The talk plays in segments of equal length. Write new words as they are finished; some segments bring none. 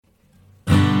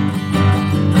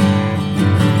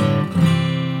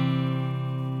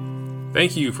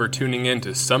Thank you for tuning in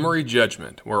to Summary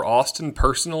Judgment, where Austin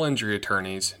personal injury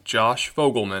attorneys Josh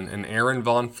Fogelman and Aaron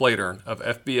Von Flatern of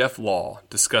FBF Law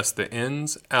discuss the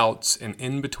ins, outs, and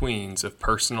in-betweens of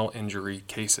personal injury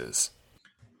cases.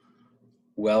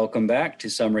 Welcome back to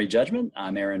Summary Judgment.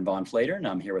 I'm Aaron Von Flatern.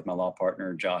 I'm here with my law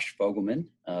partner, Josh Fogelman.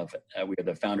 We are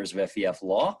the founders of FBF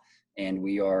Law, and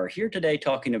we are here today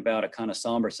talking about a kind of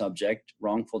somber subject,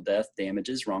 wrongful death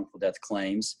damages, wrongful death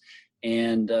claims.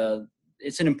 And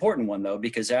it's an important one, though,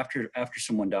 because after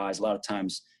someone dies, a lot of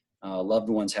times loved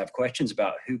ones have questions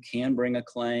about who can bring a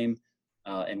claim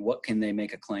and what can they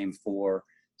make a claim for.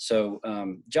 So,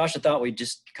 Josh, I thought we'd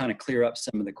just kind of clear up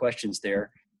some of the questions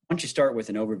there. Why don't you start with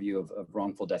an overview of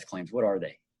wrongful death claims? What are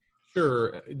they?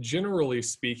 Sure. Generally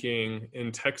speaking,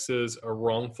 in Texas, a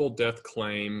wrongful death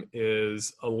claim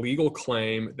is a legal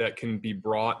claim that can be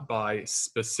brought by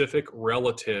specific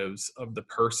relatives of the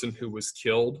person who was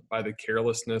killed by the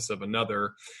carelessness of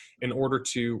another in order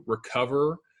to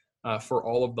recover for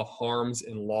all of the harms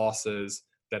and losses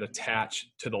that attach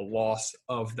to the loss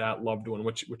of that loved one,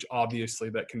 which obviously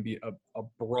that can be a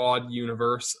broad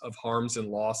universe of harms and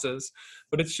losses,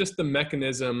 but it's just the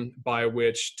mechanism by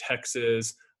which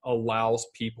Texas allows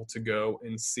people to go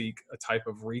and seek a type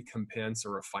of recompense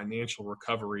or a financial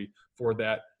recovery for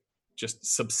that just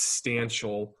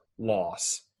substantial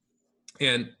loss.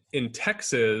 And in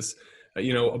Texas,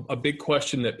 a big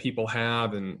question that people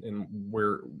have, and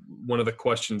where one of the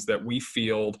questions that we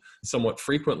field somewhat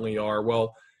frequently are,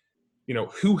 well,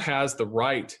 who has the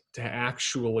right to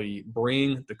actually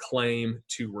bring the claim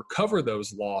to recover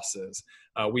those losses?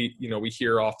 We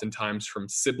hear oftentimes from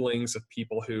siblings of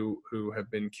people who have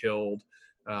been killed,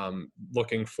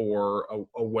 looking for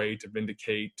a way to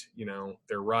vindicate,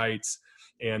 their rights.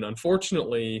 And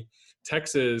unfortunately,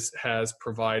 Texas has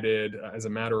provided, as a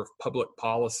matter of public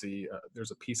policy,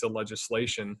 there's a piece of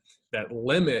legislation that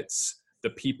limits the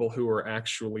people who are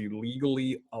actually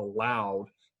legally allowed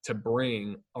to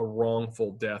bring a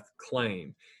wrongful death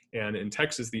claim. And in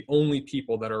Texas, the only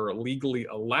people that are legally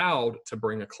allowed to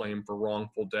bring a claim for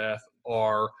wrongful death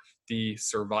are the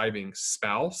surviving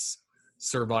spouse,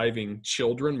 surviving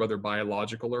children, whether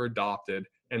biological or adopted,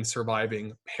 and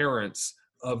surviving parents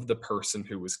of the person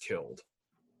who was killed.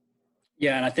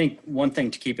 Yeah, and I think one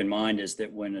thing to keep in mind is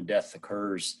that when a death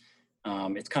occurs,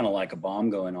 it's kind of like a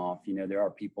bomb going off. There are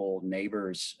people,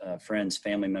 neighbors, friends,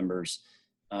 family members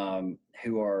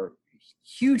who are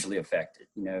hugely affected,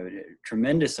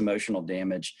 tremendous emotional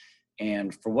damage.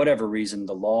 And for whatever reason,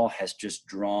 the law has just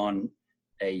drawn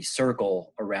a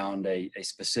circle around a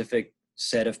specific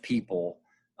set of people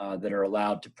that are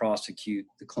allowed to prosecute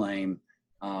the claim.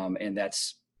 And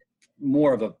that's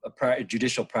more of a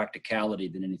judicial practicality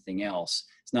than anything else.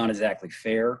 It's not exactly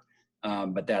fair,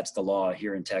 but that's the law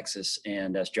here in Texas.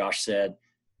 And as Josh said,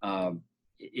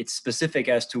 it's specific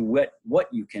as to what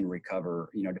you can recover,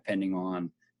 depending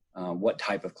on what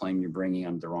type of claim you're bringing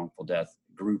under the wrongful death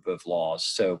group of laws.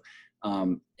 So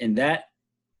on that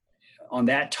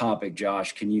topic,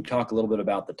 Josh, can you talk a little bit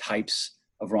about the types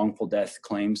of wrongful death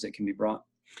claims that can be brought?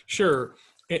 Sure.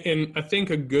 And I think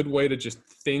a good way to just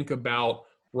think about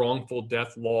wrongful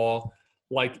death law,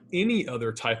 like any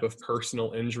other type of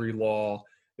personal injury law,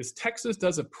 is Texas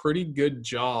does a pretty good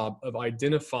job of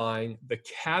identifying the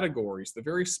categories, the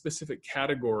very specific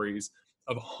categories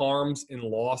of harms and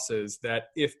losses that,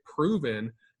 if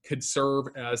proven, could serve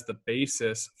as the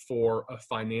basis for a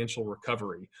financial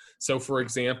recovery. So, for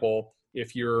example,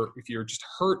 if you're just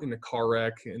hurt in a car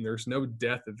wreck and there's no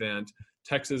death event,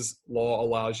 Texas law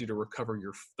allows you to recover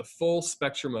the full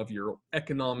spectrum of your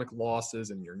economic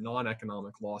losses and your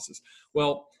non-economic losses.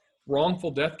 Well, wrongful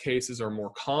death cases are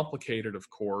more complicated, of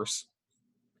course,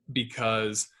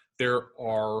 because there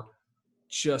are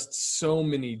just so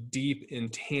many deep,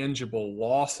 intangible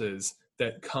losses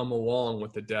that come along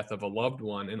with the death of a loved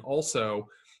one. And also,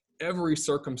 every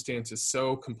circumstance is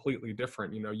so completely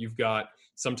different. You've got,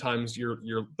 sometimes you're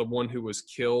the one who was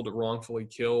killed, wrongfully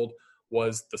killed,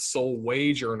 was the sole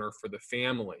wage earner for the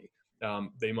family.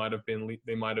 They might have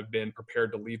been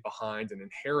prepared to leave behind an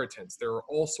inheritance. There are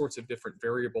all sorts of different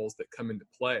variables that come into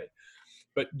play.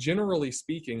 But generally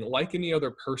speaking, like any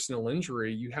other personal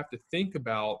injury, you have to think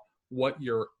about what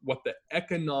the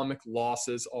economic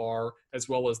losses are, as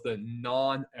well as the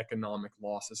non-economic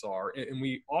losses are. And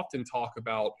we often talk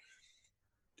about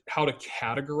how to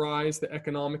categorize the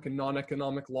economic and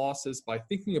non-economic losses by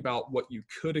thinking about what you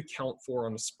could account for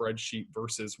on a spreadsheet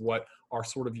versus what are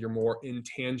sort of your more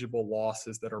intangible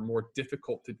losses that are more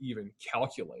difficult to even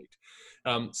calculate.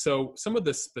 So some of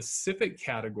the specific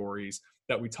categories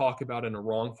that we talk about in a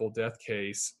wrongful death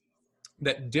case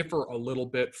that differ a little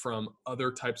bit from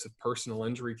other types of personal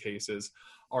injury cases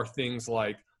are things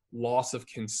like loss of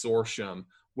consortium,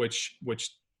 which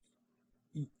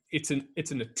it's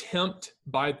an attempt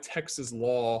by Texas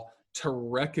law to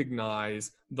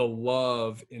recognize the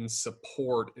love and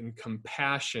support and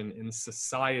compassion in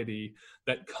society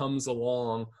that comes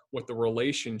along with the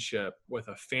relationship with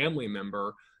a family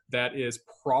member that is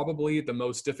probably the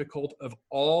most difficult of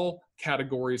all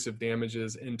categories of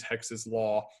damages in Texas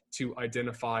law to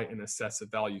identify and assess a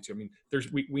value to. I mean,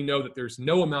 we know that there's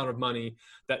no amount of money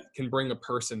that can bring a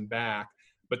person back,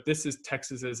 but this is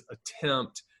Texas's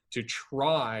attempt to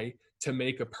try to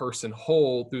make a person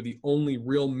whole through the only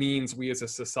real means we as a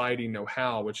society know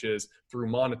how, which is through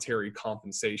monetary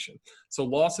compensation. So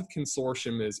loss of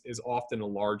consortium is often a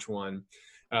large one.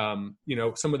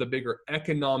 Some of the bigger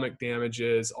economic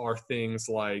damages are things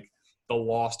like the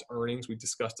lost earnings we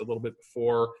discussed a little bit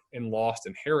before, and lost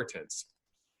inheritance.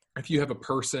 If you have a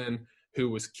person who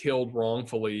was killed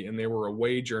wrongfully and they were a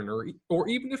wage earner, or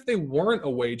even if they weren't a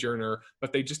wage earner,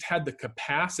 but they just had the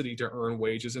capacity to earn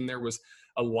wages, and there was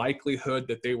a likelihood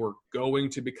that they were going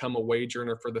to become a wage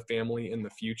earner for the family in the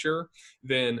future,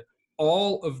 then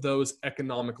all of those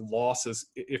economic losses,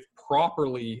 if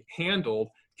properly handled,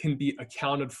 can be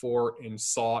accounted for and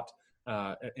sought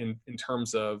in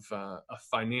terms of a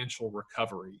financial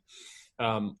recovery.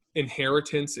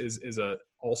 Inheritance is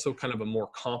also kind of a more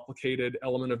complicated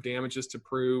element of damages to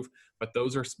prove, but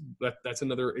that's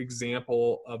another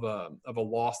example of a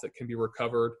loss that can be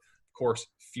recovered. Of course,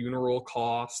 funeral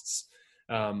costs,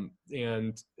 and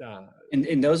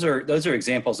those are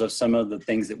examples of some of the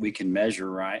things that we can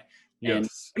measure, right?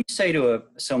 Yes. And you say to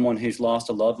someone who's lost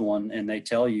a loved one, and they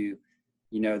tell you,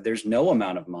 there's no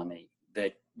amount of money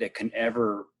that can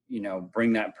ever,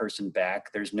 bring that person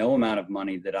back. There's no amount of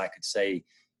money that I could say,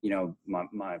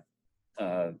 my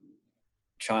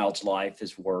child's life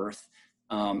is worth.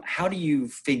 How do you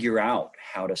figure out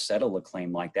how to settle a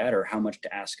claim like that, or how much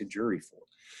to ask a jury for?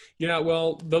 Yeah,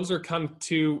 well, those are kind of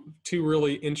two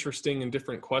really interesting and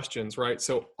different questions, right?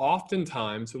 So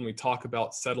oftentimes when we talk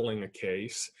about settling a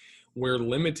case, we're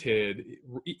limited,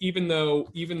 even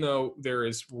though there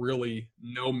is really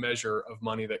no measure of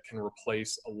money that can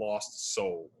replace a lost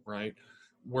soul, right?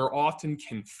 We're often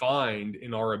confined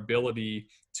in our ability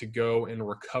to go and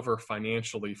recover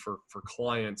financially for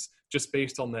clients just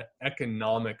based on the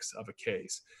economics of a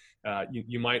case.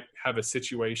 You might have a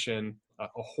situation, a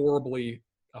horribly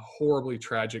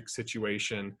tragic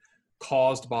situation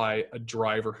caused by a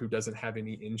driver who doesn't have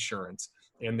any insurance,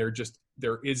 and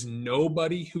there is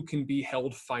nobody who can be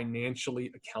held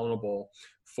financially accountable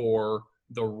for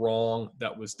the wrong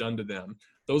that was done to them.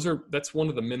 That's one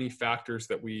of the many factors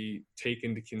that we take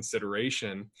into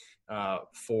consideration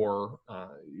for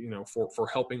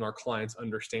helping our clients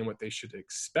understand what they should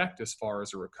expect as far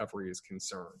as a recovery is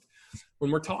concerned.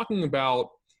 When we're talking about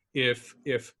if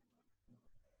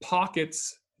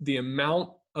pockets, the amount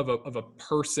of a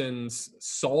person's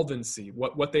solvency,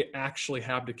 what they actually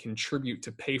have to contribute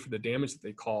to pay for the damage that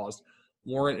they caused,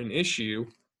 warrant an issue,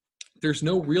 there's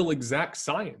no real exact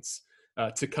science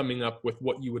to coming up with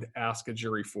what you would ask a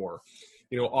jury for.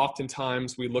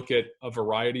 Oftentimes we look at a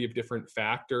variety of different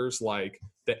factors, like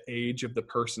the age of the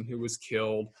person who was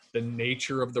killed, the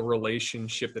nature of the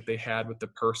relationship that they had with the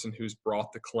person who's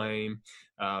brought the claim,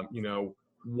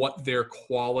 what their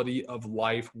quality of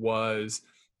life was,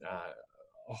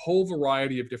 a whole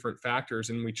variety of different factors.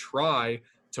 And we try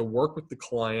to work with the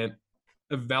client,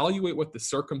 evaluate what the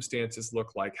circumstances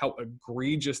look like, how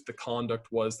egregious the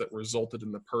conduct was that resulted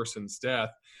in the person's death.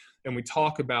 And we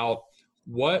talk about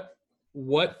what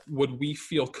would we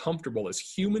feel comfortable as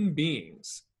human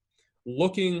beings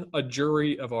looking a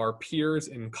jury of our peers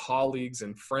and colleagues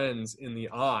and friends in the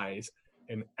eyes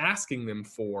and asking them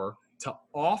for to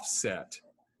offset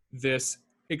this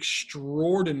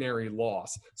extraordinary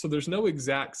loss. So there's no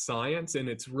exact science, and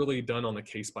it's really done on a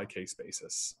case-by-case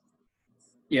basis.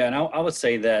 Yeah, and I would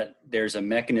say that there's a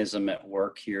mechanism at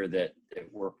work here that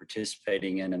we're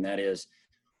participating in, and that is,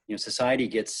 society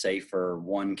gets safer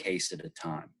one case at a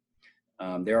time.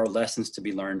 There are lessons to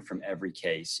be learned from every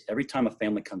case. Every time a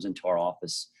family comes into our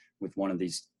office with one of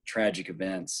these tragic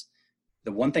events,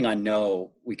 the one thing I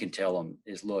know we can tell them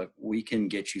is, look, we can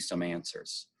get you some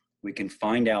answers. We can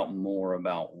find out more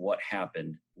about what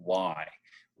happened, why.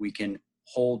 We can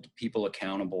hold people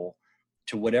accountable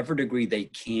to whatever degree they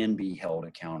can be held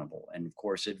accountable. And of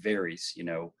course, it varies.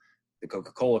 The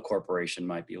Coca-Cola Corporation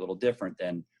might be a little different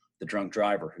than the drunk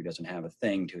driver who doesn't have a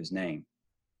thing to his name.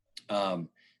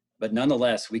 But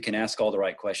nonetheless, we can ask all the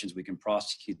right questions. We can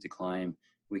prosecute the claim.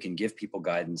 We can give people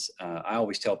guidance. I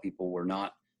always tell people we're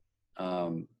not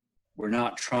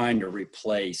trying to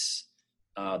replace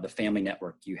the family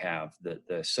network you have,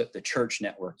 the church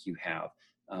network you have,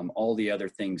 all the other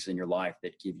things in your life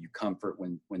that give you comfort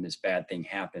when this bad thing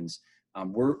happens.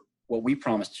 What we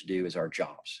promise to do is our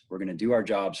jobs. We're going to do our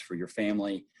jobs for your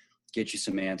family, get you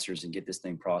some answers, and get this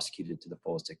thing prosecuted to the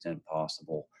fullest extent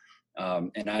possible.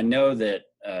 And I know that,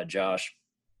 Josh,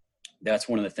 that's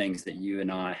one of the things that you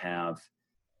and I have,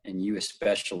 and you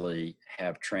especially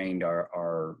have trained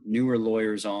our newer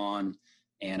lawyers on.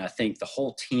 And I think the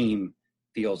whole team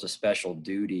feels a special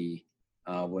duty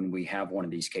when we have one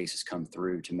of these cases come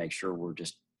through to make sure we're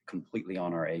just completely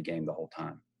on our A game the whole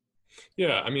time.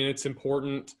 Yeah, I mean, it's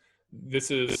important.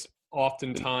 This is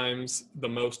oftentimes the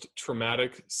most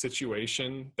traumatic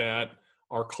situation that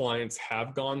our clients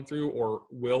have gone through or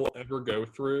will ever go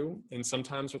through. And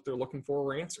sometimes what they're looking for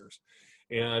are answers.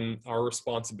 And our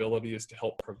responsibility is to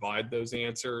help provide those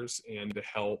answers and to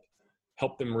help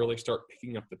them really start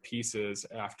picking up the pieces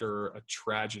after a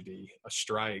tragedy, a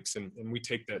strikes. And we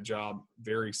take that job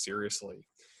very seriously.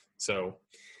 So,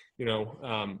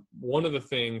 one of the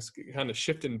things, kind of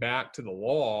shifting back to the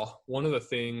law, one of the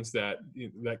things that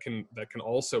can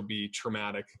also be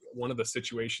traumatic, one of the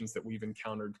situations that we've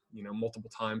encountered, multiple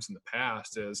times in the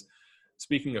past is,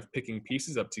 speaking of picking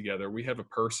pieces up together, we have a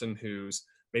person who's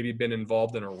maybe been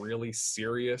involved in a really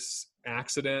serious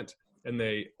accident and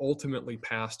they ultimately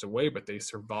passed away, but they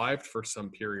survived for some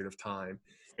period of time.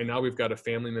 And now we've got a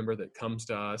family member that comes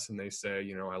to us and they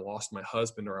say, I lost my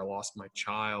husband or I lost my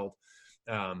child.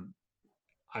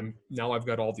 I've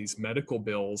got all these medical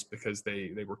bills because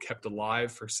they were kept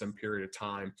alive for some period of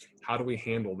time. How do we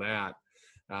handle that?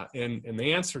 And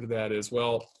the answer to that is,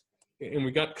 well, and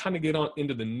we got kind of get on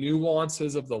into the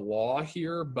nuances of the law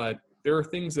here, but there are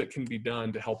things that can be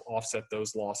done to help offset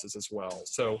those losses as well.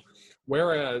 So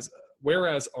whereas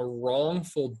a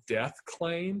wrongful death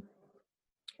claim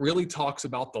really talks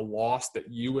about the loss that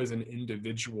you as an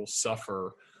individual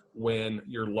suffer when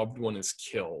your loved one is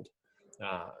killed.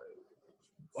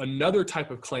 Another type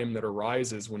of claim that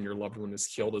arises when your loved one is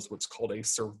killed is what's called a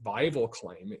survival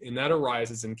claim. And that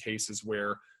arises in cases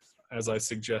where, as I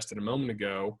suggested a moment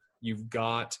ago, you've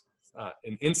got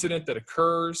an incident that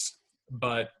occurs,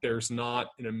 but there's not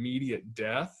an immediate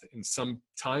death and some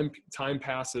time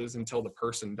passes until the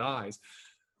person dies.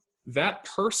 That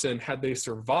person, had they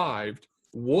survived,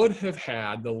 would have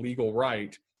had the legal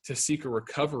right to seek a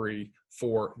recovery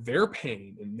for their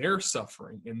pain and their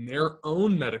suffering and their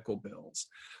own medical bills.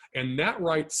 And that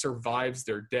right survives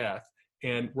their death.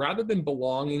 And rather than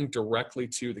belonging directly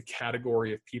to the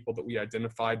category of people that we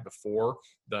identified before,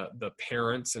 the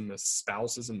parents and the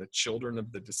spouses and the children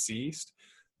of the deceased,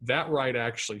 that right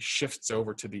actually shifts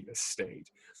over to the estate.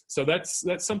 So that's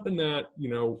something that,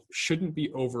 shouldn't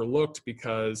be overlooked,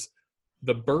 because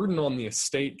the burden on the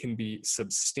estate can be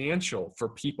substantial for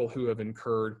people who have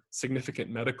incurred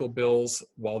significant medical bills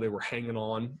while they were hanging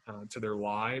on to their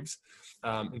lives.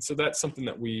 And so that's something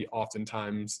that we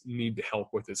oftentimes need to help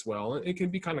with as well. And it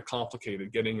can be kind of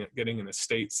complicated. Getting an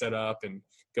estate set up and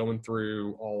going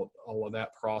through all of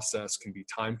that process can be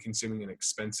time consuming and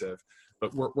expensive,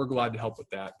 but we're glad to help with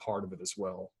that part of it as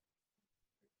well.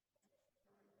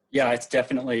 Yeah, it's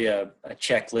definitely a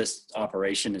checklist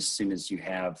operation. As soon as you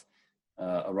have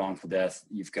a wrongful death,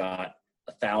 you've got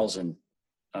 1,000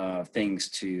 things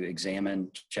to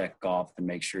examine, check off, and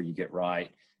make sure you get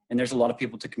right. And there's a lot of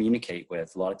people to communicate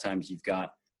with. A lot of times you've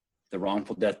got the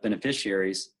wrongful death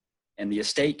beneficiaries, and the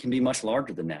estate can be much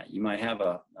larger than that. You might have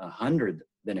 100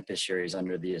 beneficiaries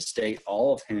under the estate,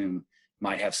 all of whom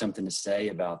might have something to say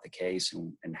about the case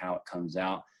and how it comes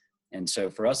out. And so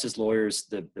for us as lawyers,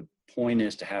 the point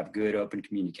is to have good open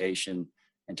communication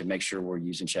and to make sure we're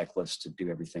using checklists to do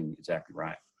everything exactly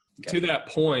right. Okay. To that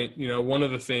point, one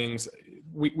of the things,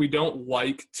 we don't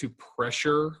like to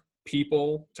pressure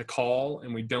people to call,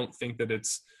 and we don't think that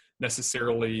it's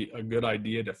necessarily a good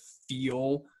idea to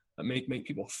make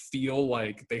people feel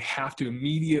like they have to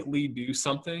immediately do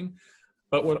something.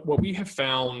 But what we have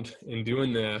found in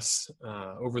doing this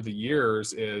over the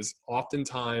years is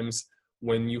oftentimes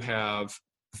when you have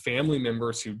family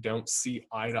members who don't see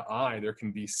eye to eye, there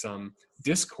can be some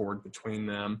discord between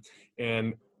them.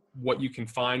 And what you can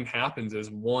find happens is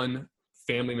one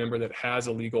family member that has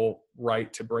a legal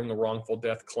right to bring a wrongful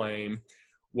death claim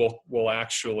will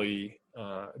actually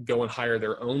go and hire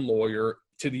their own lawyer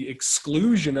to the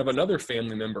exclusion of another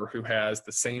family member who has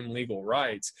the same legal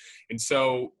rights. And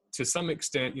so to some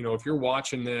extent, if you're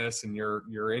watching this and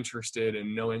you're interested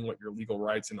in knowing what your legal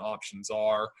rights and options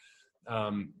are,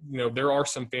 there are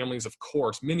some families, of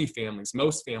course,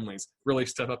 most families really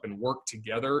step up and work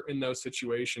together in those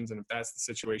situations. And if that's the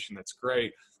situation, that's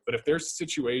great. But if there's a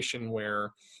situation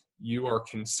where you are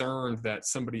concerned that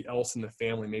somebody else in the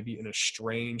family, maybe an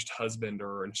estranged husband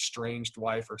or an estranged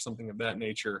wife or something of that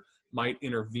nature, might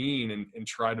intervene and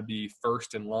try to be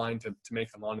first in line to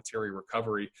make the monetary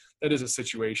recovery, that is a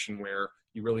situation where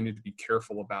you really need to be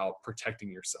careful about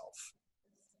protecting yourself.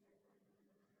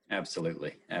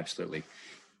 Absolutely. Absolutely.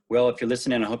 Well, if you're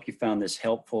listening, I hope you found this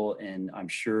helpful, and I'm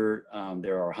sure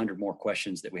there are 100 more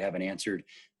questions that we haven't answered.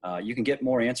 You can get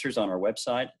more answers on our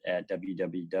website at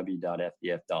www.fdf.law.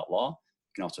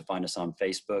 You can also find us on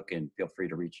Facebook, and feel free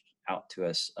to reach out to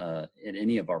us in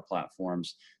any of our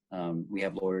platforms. We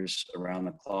have lawyers around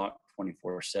the clock,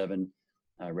 24/7,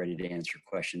 ready to answer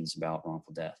questions about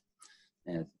wrongful death.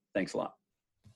 And thanks a lot.